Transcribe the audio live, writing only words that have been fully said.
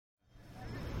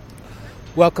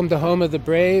Welcome to Home of the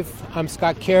Brave. I'm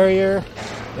Scott Carrier,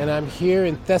 and I'm here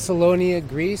in Thessalonia,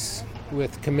 Greece,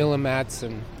 with Camilla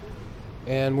Madsen.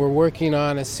 And we're working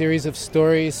on a series of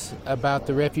stories about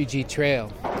the refugee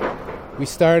trail. We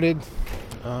started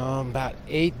about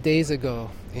 8 days ago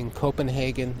in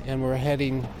Copenhagen, and we're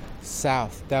heading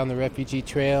south down the refugee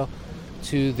trail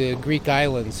to the Greek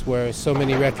islands where so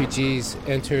many refugees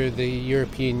enter the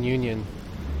European Union.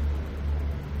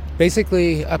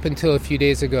 Basically, up until a few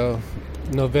days ago,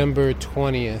 November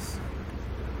 20th,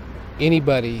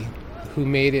 anybody who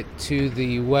made it to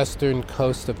the western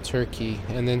coast of Turkey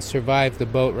and then survived the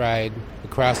boat ride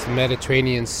across the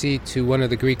Mediterranean Sea to one of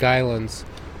the Greek islands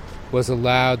was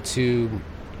allowed to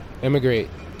immigrate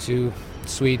to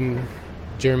Sweden,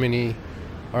 Germany,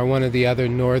 or one of the other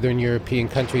northern European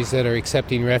countries that are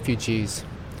accepting refugees.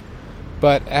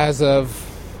 But as of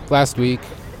last week,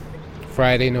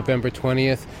 Friday, November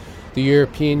 20th, the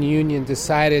European Union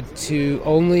decided to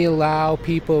only allow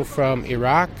people from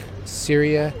Iraq,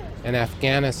 Syria, and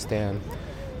Afghanistan,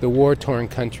 the war-torn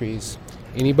countries.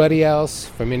 Anybody else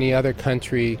from any other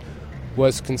country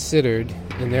was considered,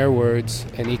 in their words,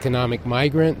 an economic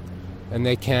migrant, and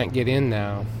they can't get in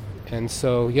now. And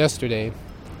so yesterday,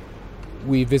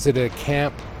 we visited a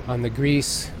camp on the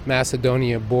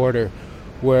Greece-Macedonia border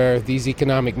where these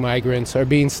economic migrants are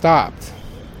being stopped.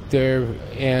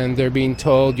 They're being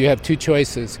told you have two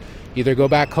choices: either go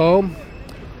back home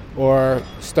or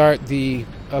start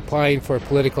applying for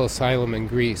political asylum in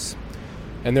Greece.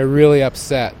 And they're really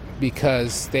upset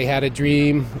because they had a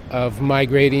dream of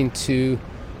migrating to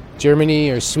Germany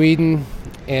or Sweden,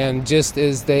 and just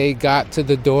as they got to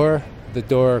the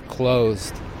door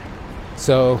closed.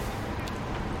 So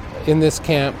in this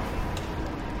camp,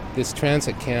 this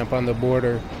transit camp on the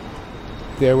border,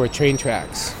 there were train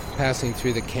tracks passing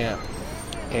through the camp,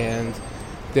 and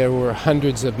there were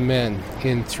hundreds of men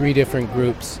in three different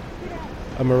groups: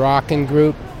 a Moroccan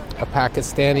group, a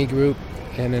Pakistani group,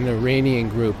 and an Iranian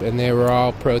group, and they were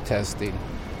all protesting.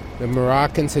 The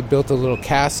Moroccans had built a little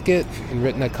casket and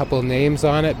written a couple names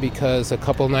on it because a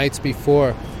couple nights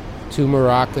before, two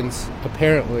Moroccans,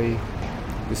 apparently,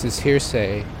 this is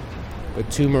hearsay,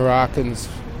 but two Moroccans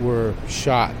were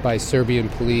shot by Serbian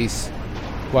police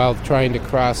while trying to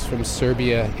cross from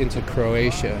Serbia into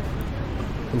Croatia.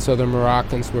 And so the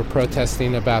Moroccans were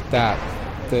protesting about that.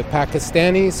 The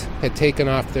Pakistanis had taken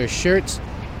off their shirts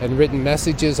and written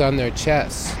messages on their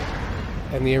chests.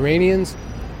 And the Iranians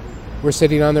were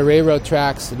sitting on the railroad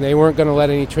tracks, and they weren't going to let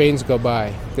any trains go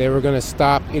by. They were going to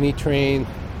stop any train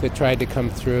that tried to come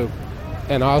through.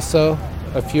 And also,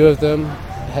 a few of them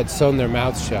had sewn their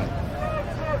mouths shut.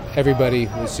 Everybody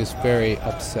was just very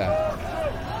upset.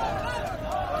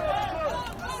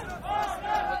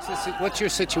 What's your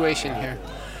situation here?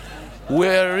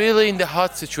 We're really in the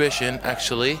hot situation,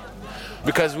 actually,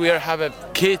 because we are having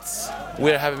kids,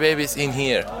 we are having babies in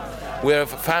here, we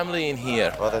have a family in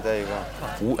here. There you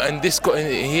go. And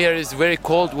here is very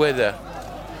cold weather,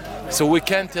 so we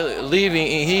can't live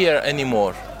in here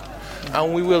anymore.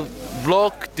 And we will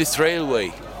block this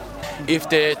railway. If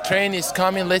the train is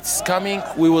coming,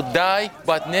 we will die,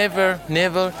 but never,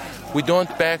 we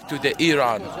don't back to the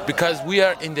Iran, because we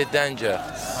are in the danger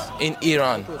in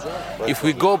Iran. If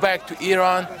we go back to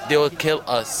Iran, they will kill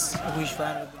us.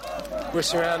 We're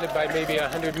surrounded by maybe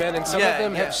 100 men, and some of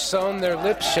them have sewn their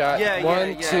lips shut.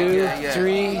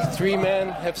 Three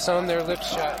men have sewn their lips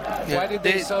shut. Why did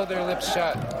they sew their lips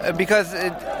shut? Because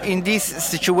in this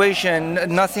situation,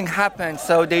 nothing happened,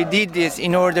 so they did this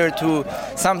in order to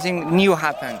something new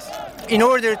happens. In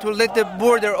order to let the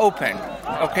border open,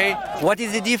 okay? What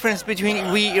is the difference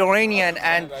between we Iranian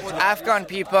and Afghan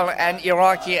people and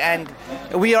Iraqi, and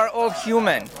we are all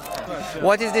human?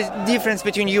 What is the difference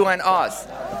between you and us?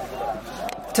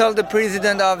 Tell the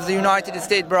President of the United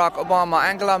States, Barack Obama,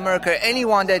 Angela Merkel,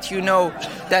 anyone that you know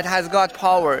that has got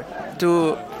power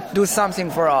to do something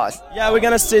for us. Yeah, we're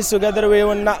gonna stay together. We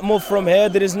will not move from here.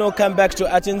 There is no comeback to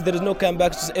Athens. There is no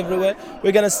comeback to everywhere.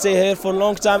 We're gonna stay here for a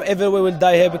long time. Everywhere will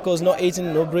die here because no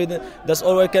eating, no breathing. That's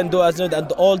all we can do. And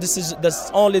that's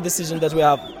the only decision that we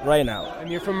have right now. And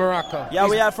you're from Morocco? Yeah,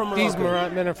 we are from Morocco. These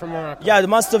men are from Morocco? Yeah,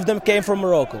 most of them came from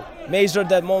Morocco.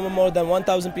 More than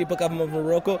 1,000 people come from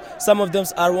Morocco. Some of them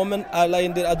are women, are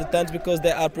lying there at the tent because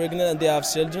they are pregnant and they have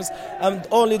children. And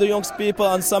only the young people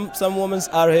and some women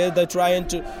are here. They're trying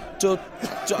to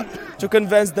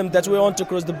convince them that we want to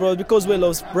cross the border because we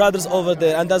lost brothers over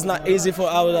there, and that's not easy for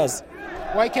us.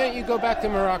 Why can't you go back to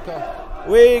Morocco?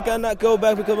 We cannot go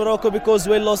back to Morocco because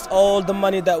we lost all the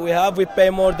money that we have. We pay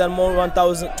more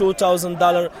 $1,000,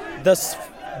 $2,000. That's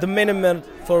the minimum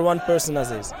for one person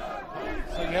as is.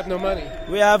 So You have no money.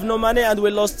 We have no money and we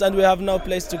lost and we have no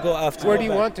place to go after. Where do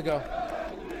you want to go?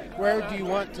 Where do you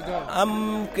want to go?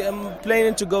 I'm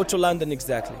planning to go to London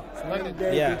exactly. London.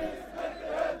 Yeah.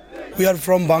 We are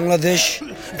from Bangladesh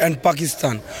and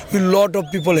Pakistan. A lot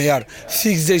of people here.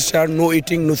 6 days here, no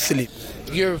eating, no sleep.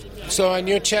 So on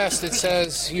your chest it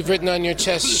says, you've written on your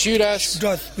chest, shoot us. Shoot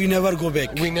us, we never go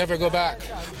back. We never go back.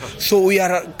 So we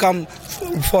are come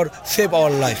for save our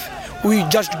life. We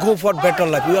just go for better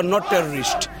life. We are not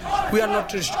terrorists. We are not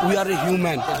terrorists. We are a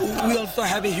human. We also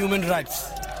have a human rights.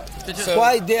 So,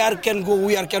 why they are can go,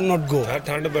 we are cannot go.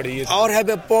 Or have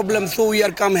a problem, so we are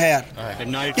come here.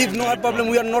 If no have problem,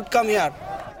 we are not come here.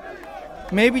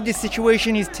 Maybe the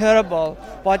situation is terrible,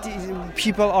 but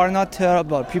people are not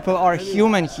terrible. People are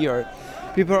human here.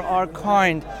 People are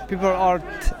kind. People are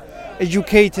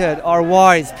educated, are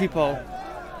wise people.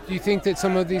 do you think that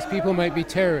some of these people might be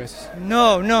terrorists?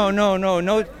 No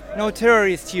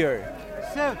terrorists here.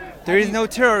 There is no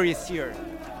terrorists here.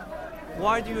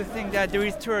 Why do you think that there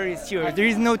is terrorists here? There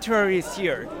is no terrorists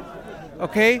here.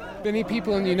 Okay? Many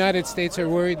people in the United States are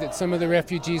worried that some of the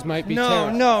refugees might be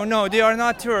terrorists. No, they are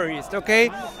not terrorists, okay?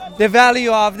 The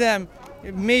value of them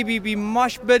maybe be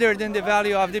much better than the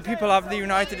value of the people of the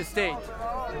United States.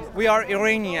 We are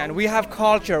Iranian, we have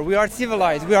culture, we are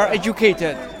civilized, we are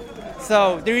educated.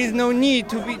 So there is no need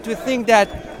to think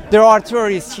that there are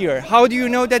terrorists here. How do you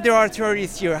know that there are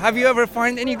terrorists here? Have you ever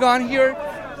found any gun here?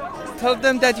 Tell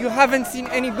them that you haven't seen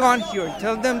any gun here.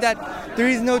 Tell them that there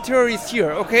is no terrorists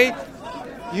here, okay?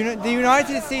 You know, the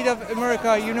United States of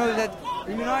America, you know that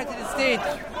the United States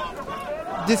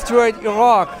destroyed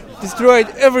Iraq, destroyed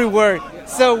everywhere.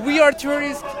 So we are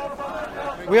tourists.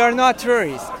 We are not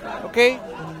tourists, okay?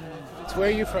 So where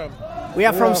are you from? We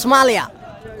are from Somalia.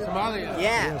 Somalia?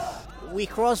 Yeah. Yes. We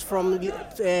crossed from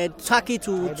Turkey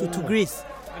to Greece.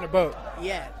 On a boat?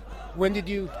 Yeah. When did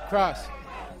you cross?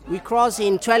 We crossed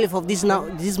in 12th of this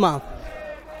month.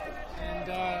 And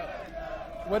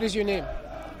what is your name?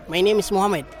 My name is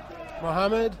Mohammed.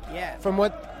 Mohammed? Yeah. From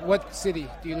what city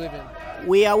do you live in?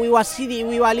 We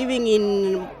were living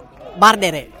in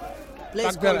Bardere.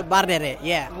 Place called Bardere,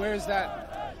 yeah. Where is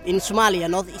that? In Somalia,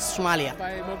 northeast Somalia.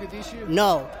 By Mogadishu?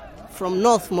 No. From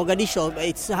North Mogadishu.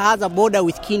 It has a border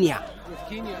with Kenya. With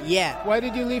Kenya? Yeah. Why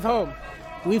did you leave home?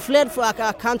 We fled for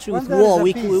a country with war.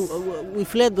 We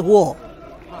fled the war.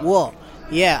 War.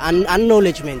 Yeah, and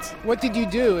acknowledgement. What did you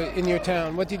do in your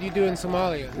town? What did you do in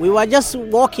Somalia? We were just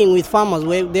walking with farmers.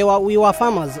 We were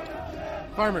farmers.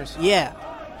 Farmers? Yeah.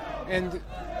 And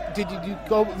did you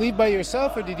go leave by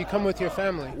yourself or did you come with your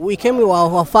family? We came with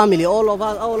our family.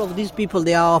 All of these people,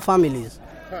 they are our families.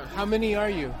 How many are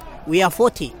you? We are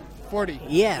 40. 40?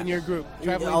 Yeah. In your group?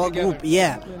 Traveling our together? group,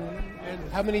 yeah. And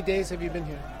how many days have you been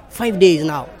here? 5 days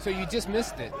now. So you just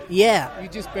missed it? Yeah. You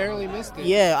just barely missed it?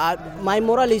 Yeah, my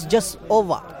morale is just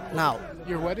over now.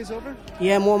 Your what is over?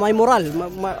 Yeah, my morale.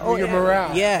 Your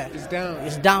morale is down.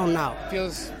 It's down now.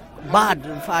 Feels bad.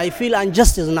 I feel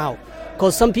injustice now.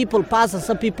 Because some people pass and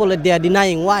some people they are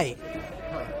denying. Why?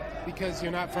 Because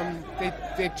you're not from,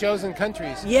 they've chosen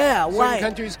countries. Yeah, certain why? Certain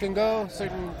countries can go,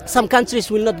 Some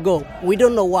countries will not go. We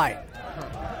don't know why.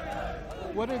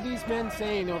 What are these men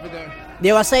saying over there?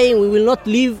 They were saying we will not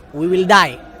leave, we will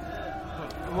die.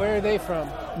 Where are they from?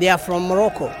 They are from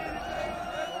Morocco.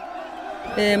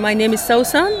 My name is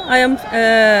Sausan. I am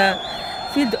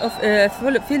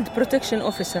field protection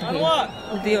officer here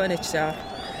with the UNHCR.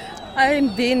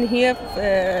 I've been here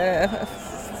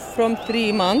from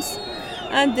 3 months,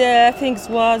 and things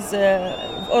was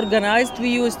organized. We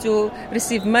used to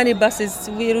receive many buses.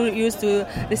 We used to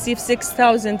receive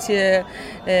 6,000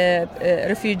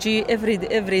 refugees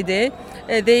every day.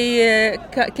 They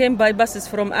came by buses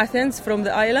from Athens, from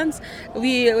the islands.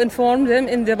 We informed them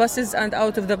in the buses and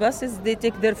out of the buses. They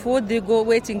take their food. They go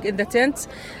waiting in the tents,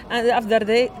 and after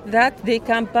that they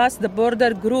can pass the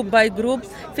border group by group,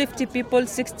 50 people,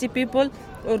 60 people.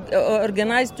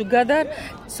 Organized together,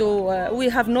 so we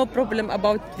have no problem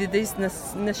about these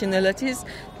nationalities.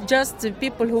 Just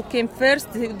people who came first,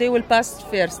 they will pass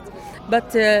first.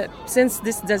 But since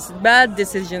this is bad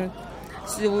decision,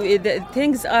 so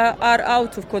things are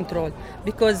out of control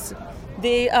because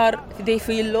they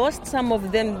feel lost. Some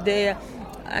of them they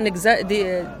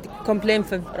complain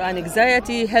for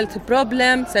anxiety, health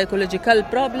problem, psychological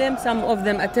problem. Some of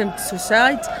them attempt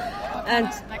suicide. And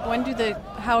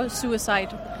how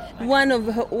suicide?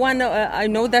 One I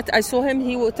know that I saw him.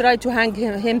 He would try to hang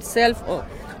himself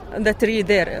on the tree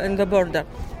there on the border.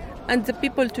 And the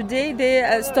people today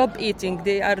they stop eating.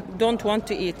 They don't want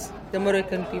to eat. The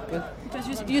Moroccan people.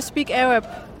 Because you speak Arabic.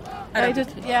 Arabic.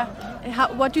 Yeah.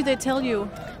 What do they tell you?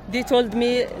 They told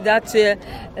me that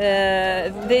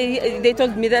they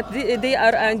told me that they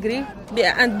are angry,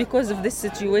 and because of this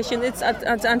situation, it's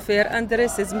unfair and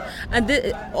racism. And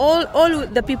all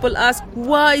the people ask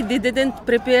why they didn't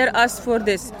prepare us for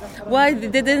this, why they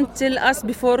didn't tell us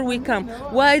before we come,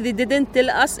 why they didn't tell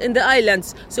us in the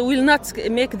islands, so we'll not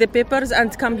make the papers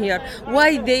and come here.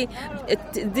 Why they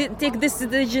take this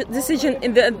decision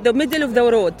in the middle of the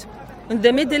road, in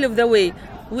the middle of the way.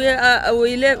 We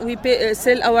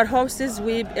sell our houses.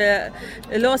 We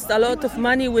lost a lot of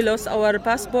money. We lost our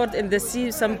passport in the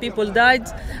sea. Some people died,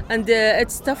 and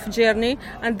it's a tough journey.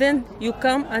 And then you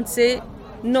come and say,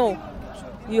 no,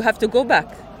 you have to go back.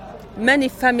 Many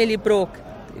family broke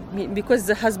because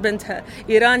the husband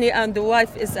Irani and the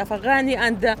wife is Afghani,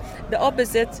 and the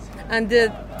opposite. And the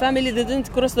family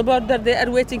didn't cross the border. They are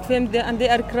waiting for him, and they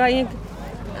are crying,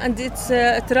 and it's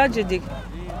a tragedy.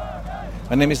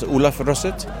 My name is Olaf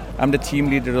Rosset. I'm the team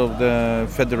leader of the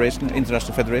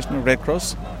International Federation of Red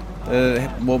Cross,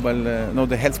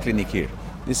 the health clinic here.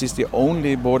 This is the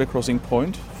only border crossing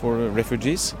point for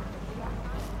refugees.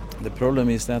 The problem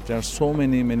is that there are so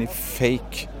many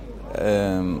fake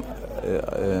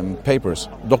papers,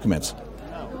 documents.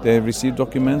 They receive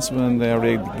documents when they are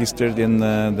registered in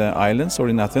the islands or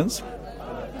in Athens,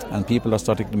 and people are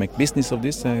starting to make business of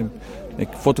this. They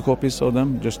make photocopies of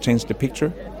them, just change the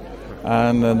picture.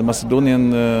 And the Macedonian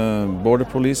border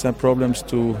police have problems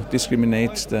to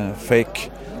discriminate the fake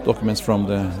documents from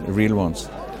the real ones.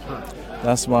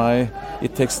 That's why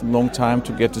it takes a long time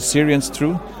to get the Syrians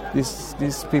through.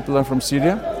 These people are from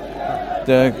Syria.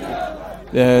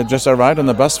 They just arrived on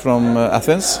a bus from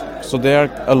Athens, so they are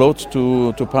allowed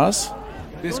to pass.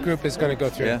 This group is going to go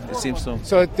through. Yeah, it seems so.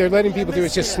 So they're letting people through.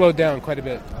 It's just slowed down quite a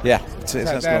bit. Yeah, it's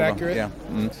that accurate? Yeah.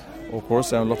 Of course,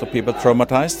 there are a lot of people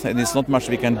traumatized, and it's not much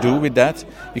we can do with that.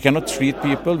 We cannot treat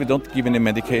people. We don't give any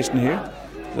medication here.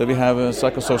 So we have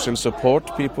psychosocial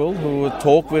support people who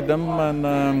talk with them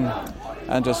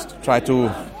and just try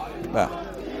to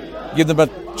give them a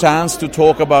chance to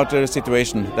talk about their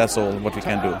situation. That's all what we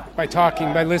can do. By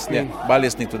talking, by listening. Yeah, by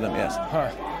listening to them, yes.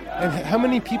 Huh. And how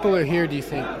many people are here, do you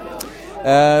think?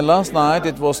 Last night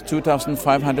it was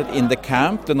 2,500 in the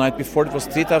camp. The night before it was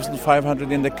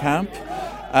 3,500 in the camp.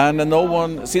 And no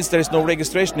one, since there is no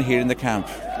registration here in the camp,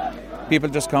 people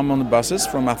just come on the buses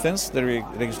from Athens. The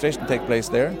registration takes place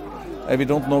there. We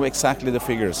don't know exactly the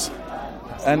figures.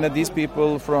 And these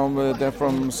people they're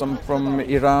from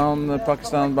Iran,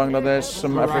 Pakistan, Bangladesh,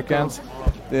 some Morocco. Africans,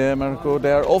 Morocco.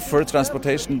 They are offered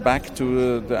transportation back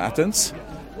to the Athens,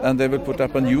 and they will put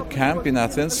up a new camp in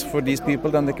Athens for these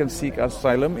people. Then they can seek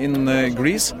asylum in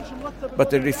Greece, but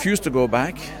they refuse to go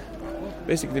back.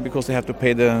 Basically because they have to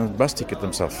pay the bus ticket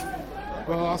themselves.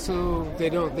 Well, also, they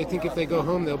think if they go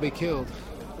home, they'll be killed.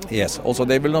 Yes, also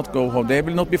they will not go home. They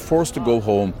will not be forced to go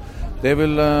home. They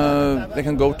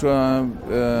can go to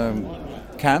a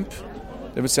camp.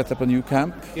 They will set up a new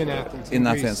camp. In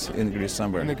Athens. In Greece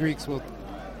somewhere. And the Greeks will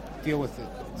deal with it.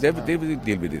 They will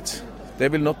deal with it. They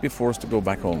will not be forced to go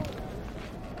back home.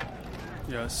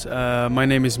 Yes, my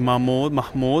name is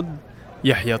Mahmoud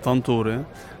Yahya Tantouri.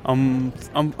 I'm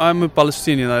a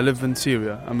Palestinian. I live in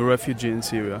Syria. I'm a refugee in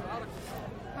Syria.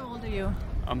 How old are you?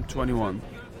 I'm 21.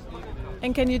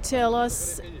 And can you tell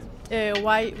us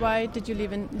why did you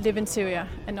live in Syria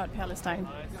and not Palestine?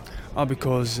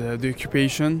 Because the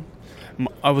occupation.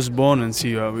 I was born in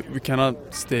Syria. We cannot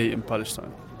stay in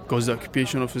Palestine because the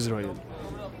occupation of Israel.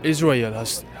 Israel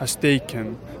has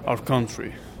taken our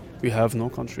country. We have no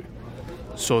country.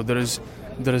 So there is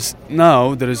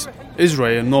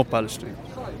Israel, no Palestine.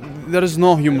 There is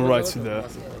no human rights there.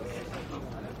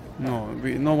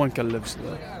 No one can live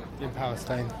there. In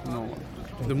Palestine? No one.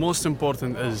 The most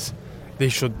important is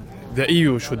the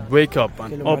EU should wake up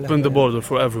and open the border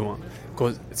for everyone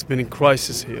because it's been a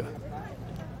crisis here.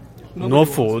 No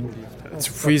food. It's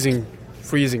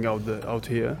freezing out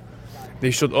here.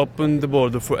 They should open the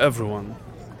border for everyone.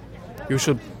 You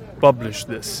should publish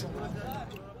this.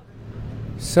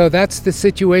 So that's the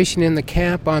situation in the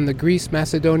camp on the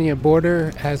Greece-Macedonia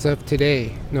border as of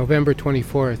today, November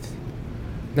 24th.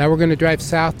 Now we're going to drive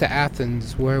south to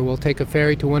Athens, where we'll take a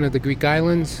ferry to one of the Greek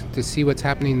islands to see what's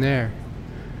happening there.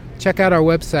 Check out our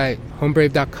website,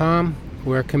 homebrave.com,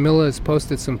 where Camilla has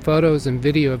posted some photos and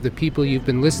video of the people you've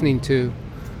been listening to.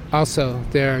 Also,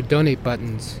 there are donate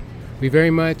buttons. We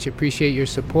very much appreciate your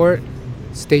support.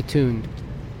 Stay tuned.